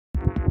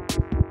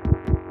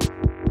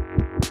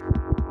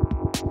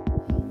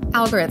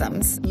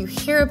Algorithms. You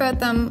hear about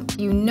them,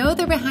 you know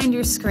they're behind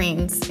your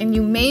screens, and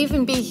you may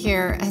even be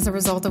here as a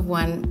result of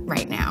one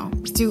right now.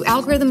 Do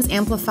algorithms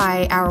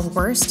amplify our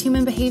worst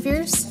human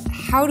behaviors?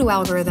 How do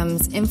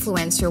algorithms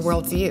influence your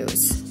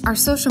worldviews? Are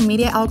social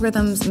media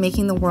algorithms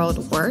making the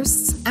world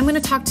worse? I'm going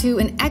to talk to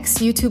an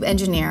ex-YouTube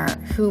engineer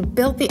who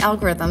built the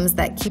algorithms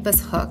that keep us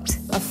hooked,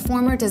 a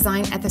former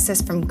design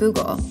ethicist from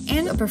Google,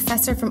 and a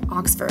professor from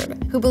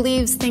Oxford who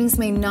believes things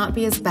may not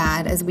be as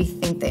bad as we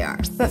think they are.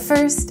 But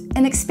first,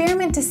 an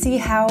experiment to see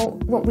how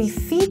what we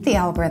feed the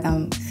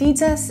algorithm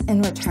feeds us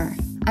in return.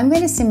 I'm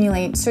going to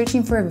simulate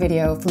searching for a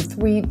video from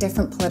 3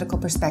 different political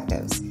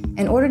perspectives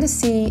in order to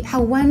see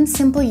how one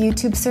simple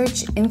YouTube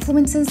search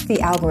influences the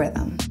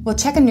algorithm. We'll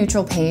check a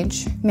neutral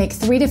page, make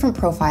 3 different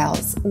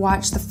profiles,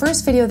 watch the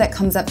first video that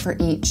comes up for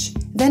each,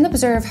 then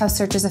observe how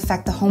searches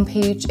affect the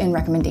homepage and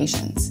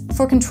recommendations.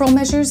 For control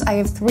measures, I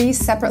have 3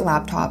 separate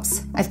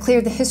laptops. I've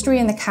cleared the history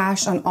and the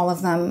cache on all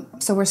of them,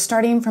 so we're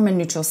starting from a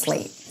neutral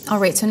slate. All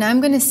right, so now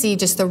I'm going to see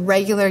just the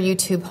regular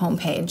YouTube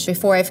homepage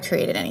before I've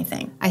created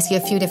anything. I see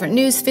a few different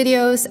news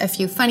videos, a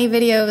few funny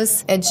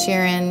videos, Ed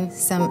Sheeran,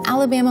 some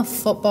Alabama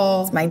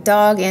football, my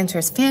dog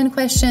answers fan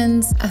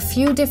questions, a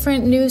few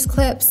different news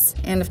clips,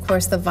 and of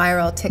course the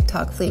viral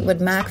TikTok Fleetwood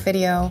Mac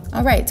video.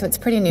 All right, so it's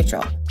pretty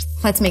neutral.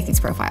 Let's make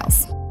these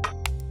profiles.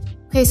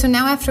 Okay, so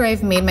now after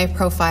I've made my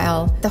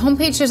profile, the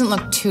homepage doesn't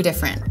look too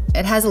different.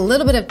 It has a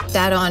little bit of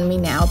data on me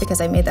now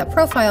because I made that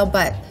profile,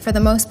 but for the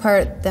most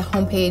part, the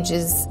homepage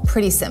is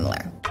pretty similar.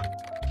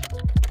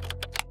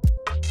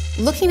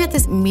 Looking at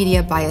this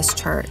media bias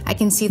chart, I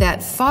can see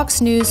that Fox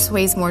News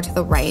sways more to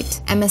the right,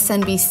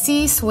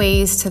 MSNBC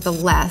sways to the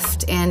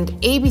left, and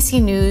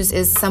ABC News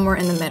is somewhere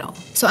in the middle.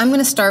 So I'm going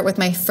to start with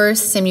my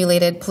first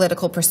simulated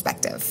political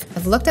perspective.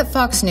 I've looked at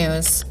Fox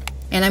News,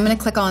 and I'm going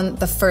to click on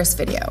the first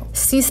video.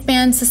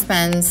 C-SPAN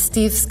suspends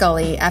Steve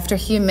Scully after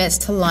he admits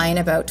to lying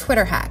about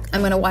Twitter hack. I'm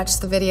going to watch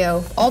the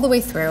video all the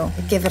way through,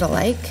 give it a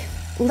like.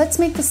 Let's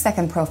make the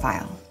second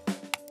profile.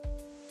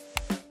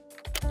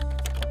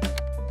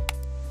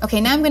 Okay,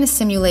 now I'm going to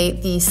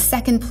simulate the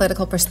second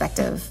political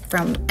perspective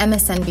from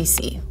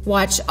MSNBC.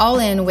 Watch All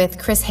In with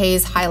Chris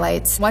Hayes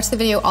highlights. Watch the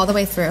video all the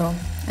way through.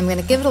 I'm going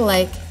to give it a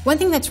like. One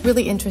thing that's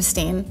really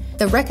interesting,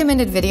 the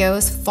recommended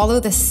videos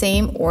follow the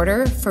same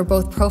order for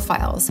both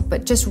profiles,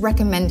 but just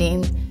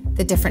recommending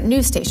the different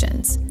news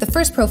stations. The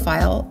first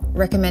profile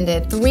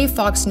recommended 3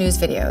 Fox News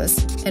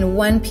videos and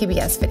 1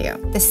 PBS video.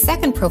 The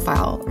second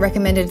profile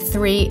recommended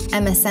 3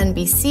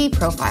 MSNBC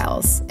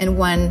profiles and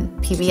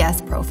 1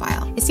 PBS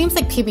profile. It seems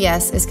like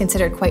PBS is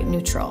considered quite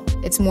neutral.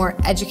 It's more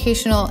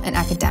educational and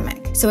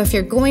academic. So if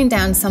you're going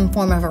down some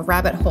form of a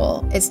rabbit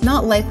hole, it's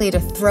not likely to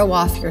throw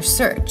off your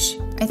search.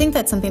 I think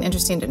that's something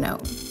interesting to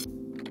note.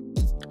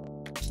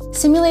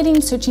 Simulating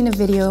searching a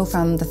video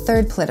from the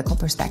third political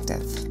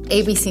perspective.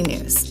 ABC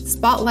News,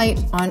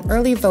 spotlight on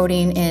early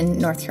voting in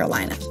North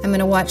Carolina. I'm going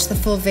to watch the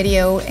full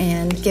video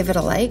and give it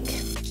a like.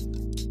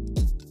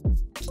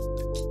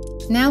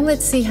 Now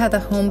let's see how the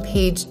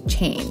homepage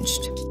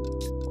changed.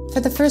 For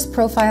the first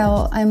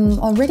profile, I'm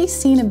already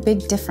seeing a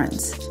big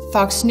difference.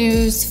 Fox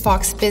News,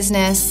 Fox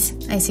Business.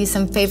 I see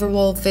some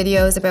favorable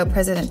videos about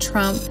President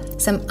Trump,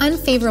 some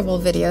unfavorable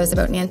videos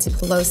about Nancy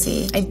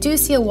Pelosi. I do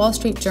see a Wall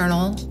Street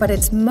Journal, but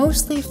it's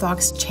mostly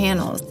Fox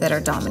channels that are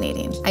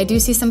dominating. I do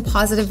see some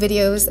positive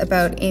videos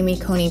about Amy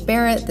Coney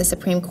Barrett, the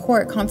Supreme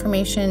Court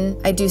confirmation.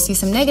 I do see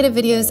some negative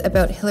videos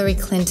about Hillary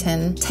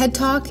Clinton. TED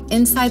Talk,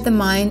 Inside the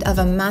Mind of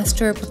a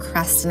Master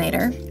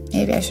Procrastinator.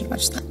 Maybe I should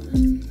watch that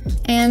one.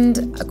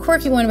 And a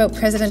quirky one about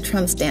President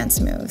Trump's dance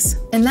moves.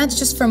 And that's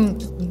just from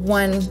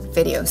one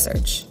video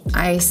search.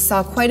 I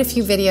saw quite a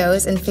few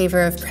videos in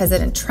favor of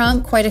President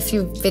Trump, quite a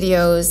few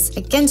videos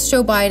against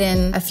Joe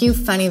Biden, a few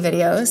funny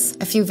videos,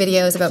 a few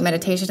videos about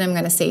meditation I'm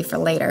going to save for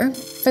later.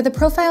 For the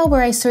profile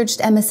where I searched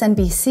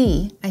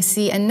MSNBC, I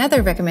see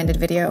another recommended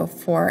video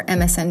for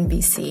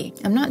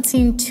MSNBC. I'm not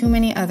seeing too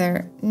many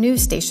other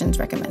news stations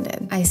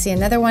recommended. I see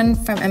another one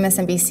from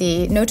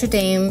MSNBC, Notre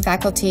Dame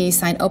faculty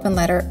sign open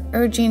letter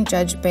urging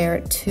Judge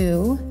Barrett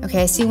to.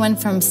 Okay, I see one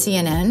from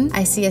CNN.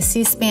 I see a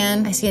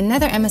C-SPAN. I see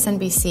another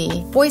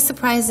MSNBC. Boy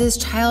surprises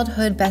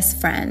childhood best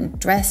friend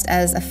dressed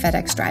as a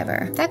FedEx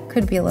driver. That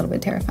could be a little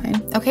bit terrifying.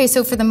 Okay,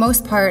 so for the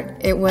most part,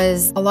 it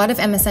was a lot of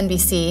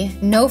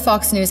MSNBC, no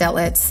Fox News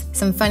outlets,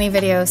 some funny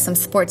videos, some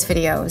sports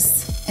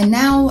videos. And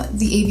now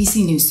the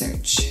ABC News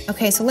search.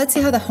 Okay, so let's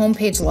see how the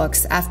homepage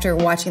looks after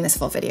watching this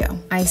full video.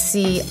 I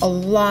see a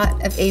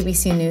lot of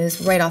ABC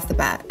News right off the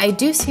bat. I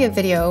do see a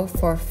video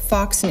for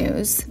Fox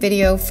News,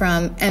 video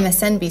from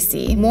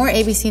MSNBC, more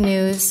ABC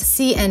News,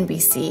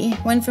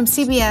 CNBC, one from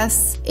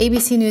CBS,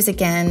 ABC News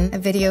again, a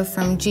video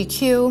from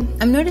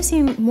GQ. I'm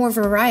noticing more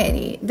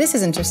variety. This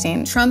is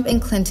interesting. Trump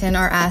and Clinton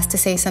are asked to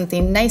say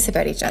something nice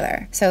about each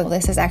other. So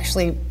this is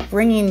actually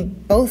bringing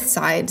both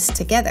sides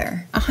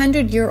together. A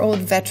 100-year-old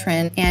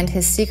veteran and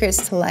his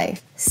secrets to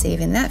life.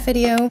 Saving that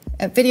video.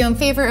 A video in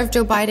favor of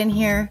Joe Biden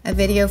here. A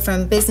video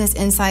from Business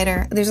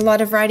Insider. There's a lot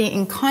of variety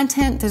in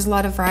content. There's a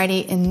lot of variety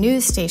in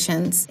news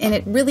stations. And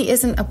it really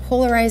isn't a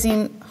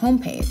polarizing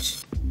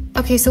homepage.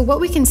 Okay, so what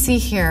we can see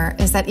here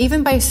is that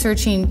even by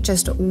searching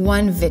just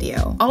one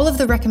video, all of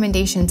the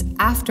recommendations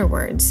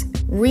afterwards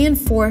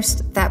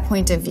reinforced that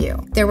point of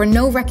view. There were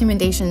no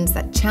recommendations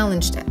that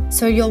challenged it.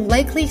 So you'll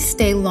likely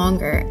stay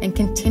longer and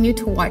continue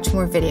to watch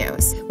more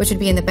videos, which would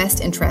be in the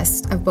best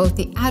interest of both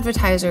the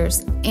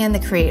advertisers and the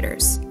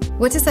creators.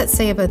 What does that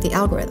say about the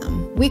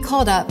algorithm? We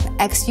called up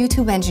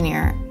ex-YouTube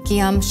engineer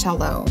Guillaume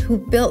Chalot, who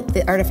built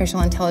the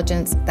artificial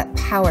intelligence that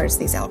powers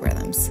these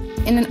algorithms.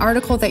 In an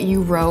article that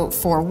you wrote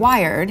for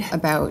Wired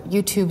about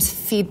YouTube's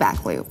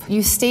feedback loop,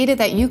 you stated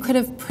that you could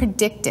have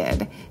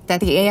predicted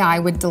that the AI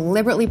would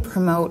deliberately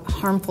promote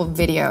harmful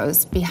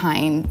videos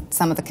behind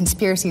some of the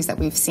conspiracies that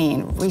we've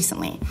seen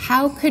recently.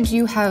 How could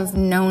you have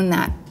known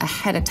that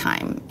ahead of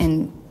time,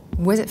 and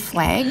was it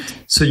flagged?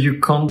 So you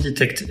can't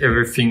detect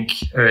everything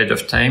ahead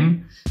of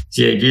time.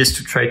 The idea is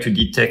to try to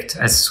detect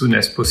as soon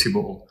as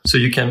possible. So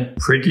you can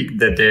predict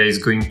that there is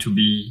going to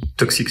be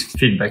toxic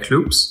feedback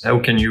loops. How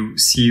can you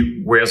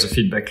see where the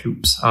feedback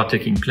loops are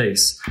taking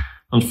place?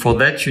 And for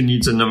that, you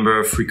need the number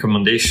of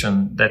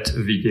recommendations that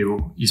a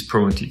video is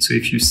promoted. So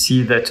if you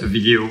see that a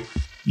video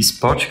is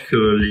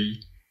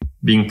particularly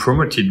being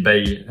promoted by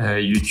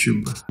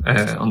YouTube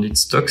and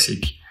it's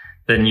toxic,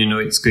 then you know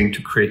it's going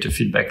to create a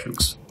feedback loop.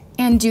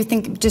 And do you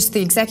think just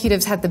the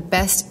executives had the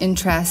best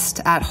interest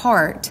at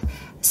heart?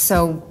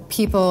 So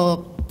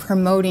people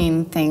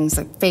promoting things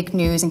like fake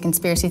news and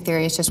conspiracy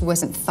theories just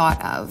wasn't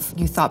thought of.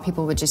 You thought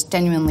people would just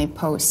genuinely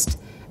post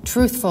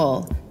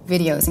truthful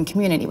videos in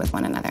community with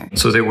one another.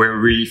 So they were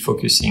really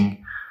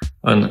focusing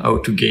on how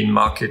to gain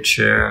market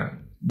share,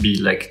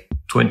 be like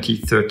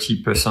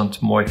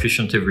 20-30% more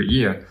efficient every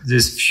year.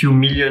 There's few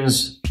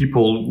millions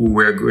people who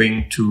were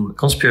going to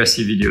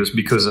conspiracy videos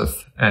because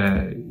of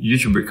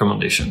YouTube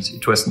recommendations.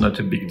 It was not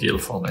a big deal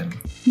for them.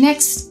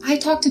 Next, I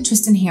talked to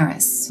Tristan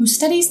Harris, who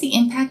studies the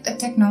impact of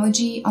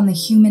technology on the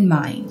human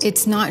mind.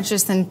 It's not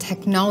just in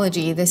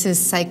technology. This is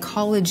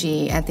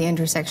psychology at the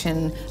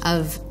intersection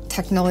of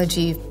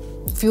technology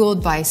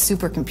fueled by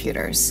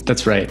supercomputers.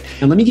 That's right.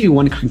 And let me give you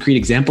one concrete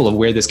example of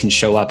where this can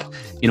show up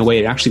in a way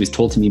it actually was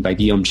told to me by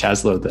Guillaume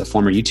Chalot, the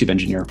former YouTube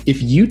engineer. If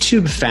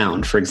YouTube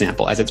found, for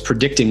example, as it's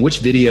predicting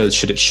which videos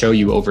should it show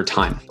you over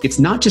time, it's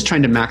not just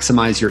trying to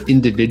maximize your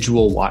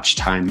individual watch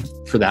time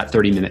for that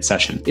 30-minute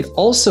session. It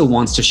also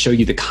wants to show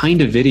you the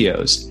kind of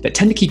videos that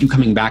tend to keep you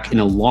coming back in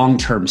a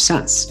long-term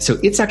sense. So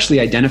it's actually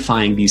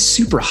identifying these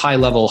super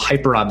high-level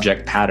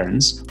hyperobject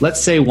patterns.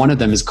 Let's say one of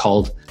them is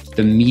called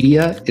 "The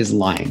media is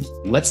lying."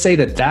 Let's say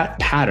that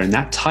pattern,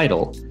 that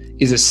title,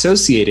 is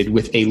associated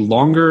with a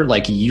longer,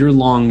 like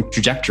year-long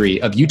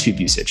trajectory of YouTube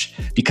usage.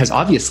 Because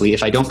obviously,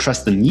 if I don't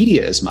trust the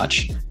media as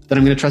much, then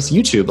I'm going to trust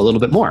YouTube a little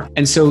bit more.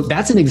 And so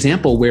that's an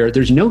example where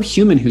there's no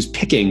human who's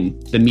picking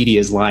 "the media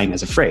is lying"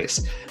 as a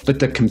phrase, but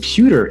the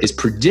computer is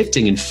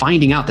predicting and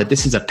finding out that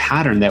this is a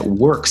pattern that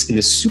works in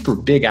a super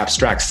big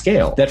abstract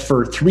scale, that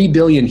for 3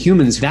 billion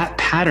humans, that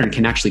pattern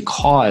can actually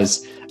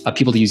cause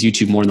people to use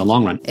YouTube more in the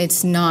long run.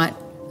 It's not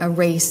a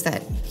race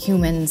that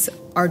humans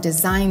are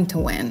designed to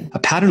win. A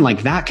pattern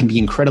like that can be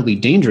incredibly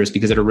dangerous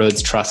because it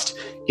erodes trust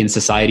in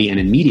society and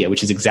in media,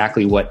 which is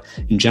exactly what,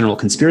 in general,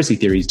 conspiracy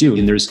theories do.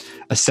 And there's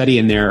a study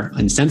in there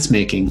in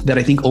sense-making that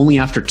I think only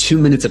after 2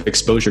 minutes of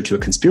exposure to a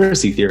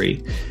conspiracy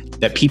theory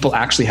that people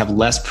actually have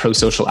less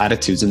pro-social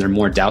attitudes and they're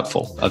more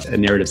doubtful of the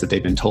narratives that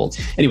they've been told.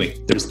 Anyway,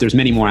 there's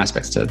many more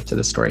aspects to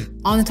this story.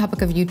 On the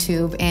topic of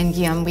YouTube, and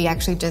Guillaume, we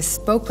actually just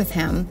spoke with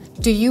him.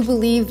 Do you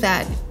believe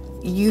that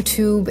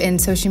YouTube and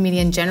social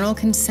media in general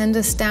can send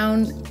us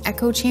down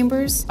echo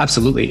chambers?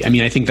 Absolutely. I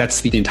mean, I think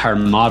that's the entire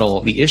model.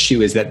 The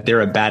issue is that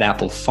they're a bad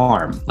apple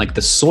farm. Like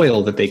the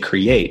soil that they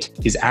create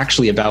is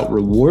actually about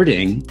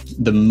rewarding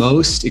the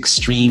most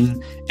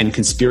extreme and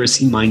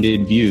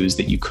conspiracy-minded views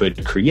that you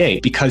could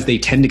create because they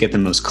tend to get the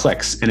most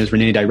clicks. And as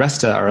René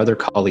Diresta, our other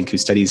colleague who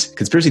studies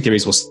conspiracy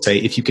theories, will say,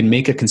 if you can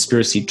make a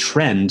conspiracy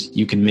trend,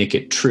 you can make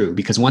it true.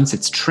 Because once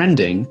it's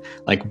trending,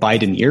 like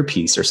Biden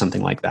earpiece or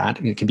something like that,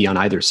 it can be on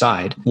either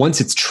side. Once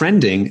it's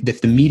trending,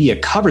 if the media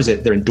covers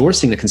it, they're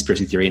endorsing the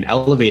conspiracy theory and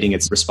elevating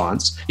its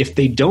response. If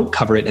they don't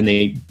cover it and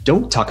they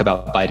don't talk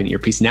about Biden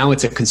earpiece, now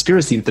it's a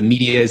conspiracy that the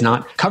media is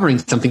not covering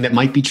something that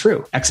might be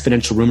true.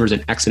 Exponential rumors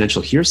and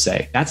exponential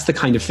hearsay. That's the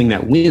kind of thing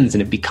that wins,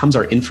 and it becomes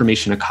our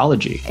information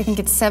ecology. I think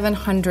it's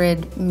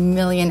 700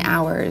 million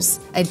hours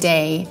a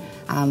day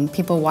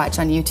people watch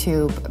on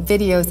YouTube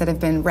videos that have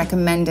been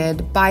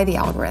recommended by the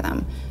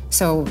algorithm.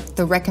 So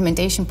the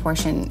recommendation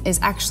portion is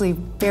actually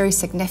very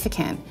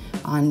significant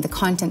on the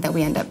content that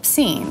we end up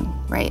seeing,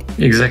 right?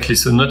 Exactly.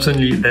 So not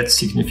only that's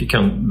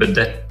significant, but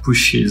that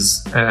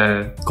pushes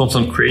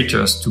content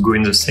creators to go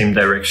in the same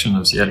direction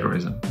of the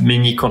algorithm.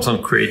 Many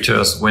content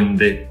creators, when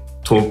they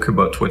talk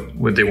about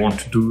what they want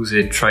to do,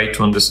 they try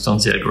to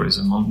understand the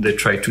algorithm, and they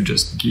try to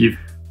just give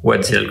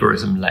what the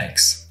algorithm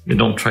likes. They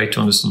don't try to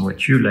understand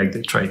what you like,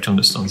 they try to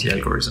understand the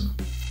algorithm.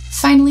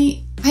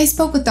 Finally, I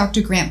spoke with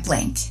Dr. Grant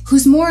Blank,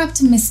 who's more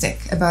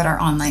optimistic about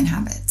our online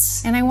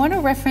habits. And I want to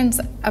reference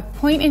a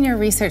point in your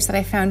research that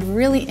I found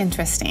really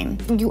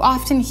interesting. You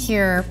often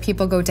hear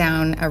people go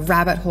down a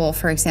rabbit hole,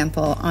 for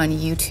example, on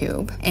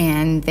YouTube,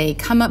 and they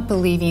come up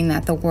believing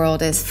that the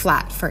world is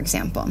flat, for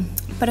example.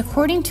 But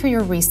according to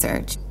your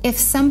research, if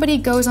somebody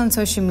goes on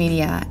social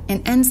media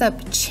and ends up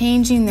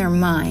changing their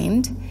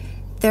mind,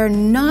 they're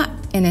not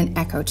in an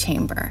echo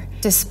chamber,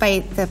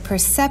 despite the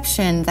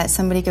perception that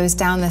somebody goes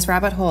down this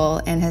rabbit hole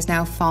and has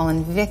now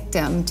fallen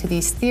victim to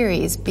these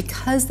theories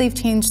because they've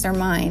changed their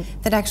mind.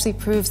 That actually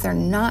proves they're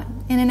not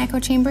in an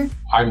echo chamber.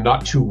 I'm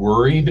not too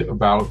worried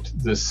about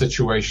the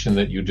situation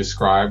that you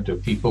described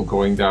of people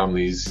going down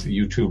these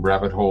YouTube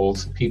rabbit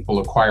holes. People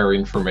acquire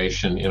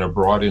information in a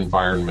broad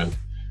environment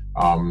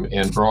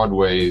and broad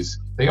ways.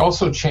 They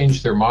also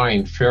change their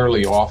mind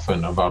fairly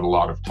often about a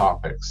lot of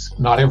topics.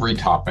 Not every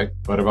topic,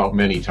 but about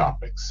many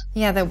topics.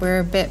 Yeah, that we're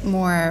a bit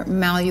more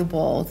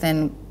malleable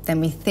than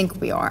we think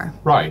we are.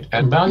 Right.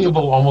 And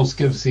malleable almost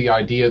gives the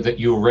idea that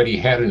you already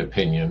had an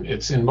opinion.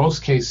 It's in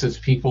most cases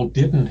people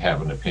didn't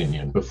have an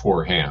opinion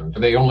beforehand.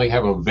 They only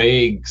have a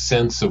vague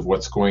sense of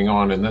what's going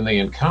on, and then they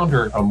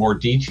encounter a more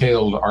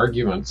detailed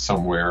argument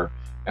somewhere,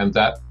 and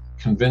that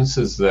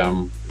convinces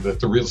them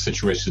that the real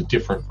situation is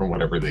different from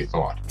whatever they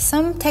thought.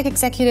 Some tech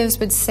executives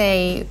would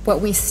say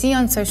what we see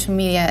on social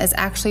media is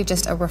actually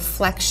just a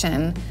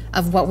reflection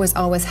of what was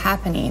always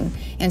happening,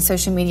 and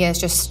social media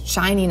is just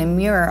shining a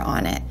mirror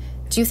on it.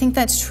 Do you think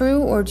that's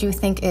true, or do you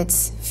think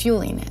it's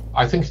fueling it?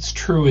 I think it's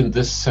true in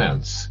this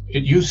sense.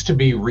 It used to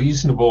be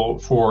reasonable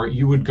for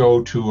you would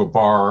go to a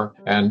bar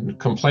and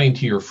complain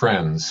to your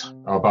friends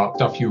about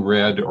stuff you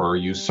read or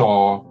you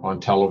saw on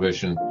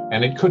television,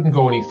 and it couldn't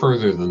go any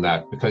further than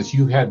that because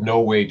you had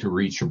no way to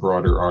reach a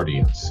broader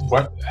audience.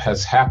 What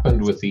has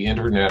happened with the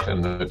internet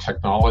and the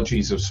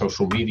technologies of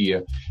social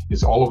media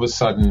is all of a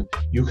sudden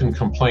you can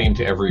complain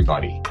to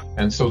everybody.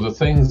 And so the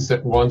things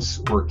that once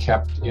were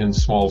kept in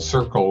small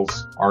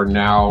circles are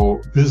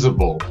now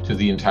visible to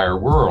the entire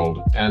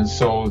world. And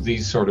so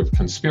these sort of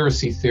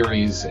conspiracy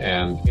theories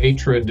and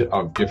hatred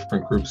of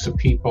different groups of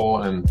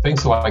people and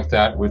things like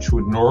that, which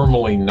would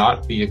normally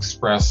not be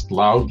expressed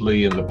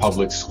loudly in the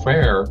public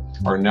square,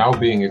 are now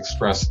being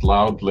expressed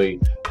loudly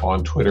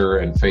on Twitter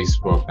and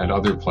Facebook and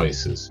other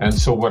places. And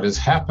so what has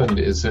happened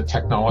is that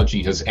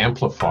technology has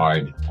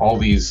amplified all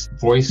these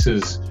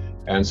voices,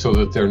 and so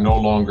that they're no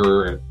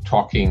longer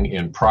talking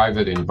in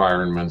private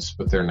environments,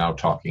 but they're now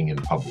talking in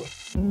public.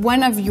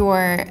 One of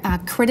your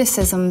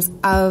criticisms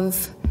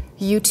of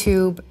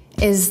YouTube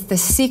is the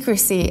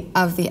secrecy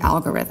of the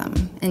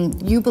algorithm.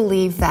 And you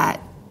believe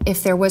that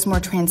if there was more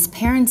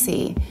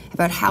transparency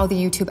about how the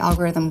YouTube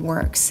algorithm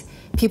works,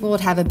 people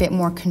would have a bit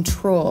more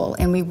control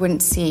and we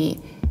wouldn't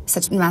see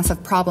such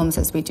massive problems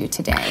as we do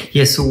today.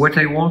 Yeah, so what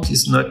I want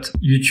is not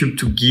YouTube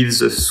to give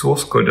the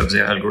source code of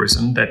their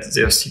algorithm, that's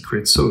their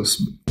secret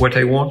sauce. What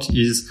I want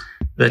is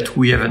that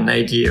we have an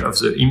idea of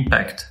the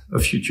impact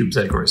of YouTube's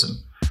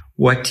algorithm.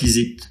 What is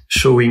it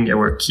showing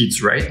our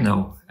kids right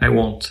now? I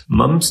want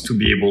moms to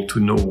be able to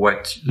know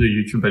what the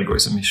YouTube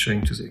algorithm is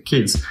showing to their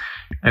kids.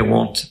 I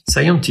want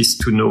scientists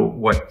to know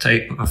what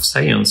type of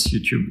science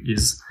YouTube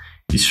is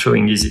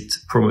showing. Is it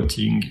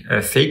promoting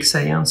fake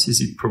science? Is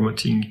it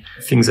promoting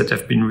things that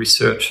have been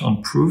researched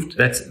and proved?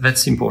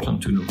 That's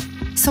important to know.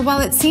 So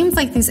while it seems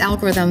like these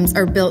algorithms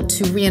are built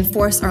to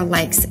reinforce our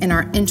likes and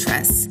our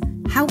interests,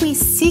 how we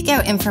seek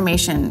out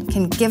information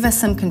can give us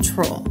some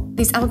control.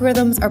 These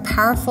algorithms are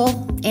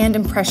powerful and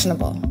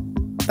impressionable,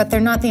 but they're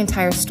not the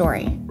entire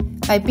story.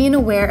 By being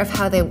aware of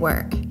how they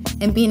work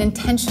and being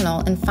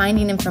intentional in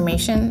finding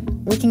information,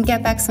 we can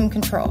get back some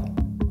control.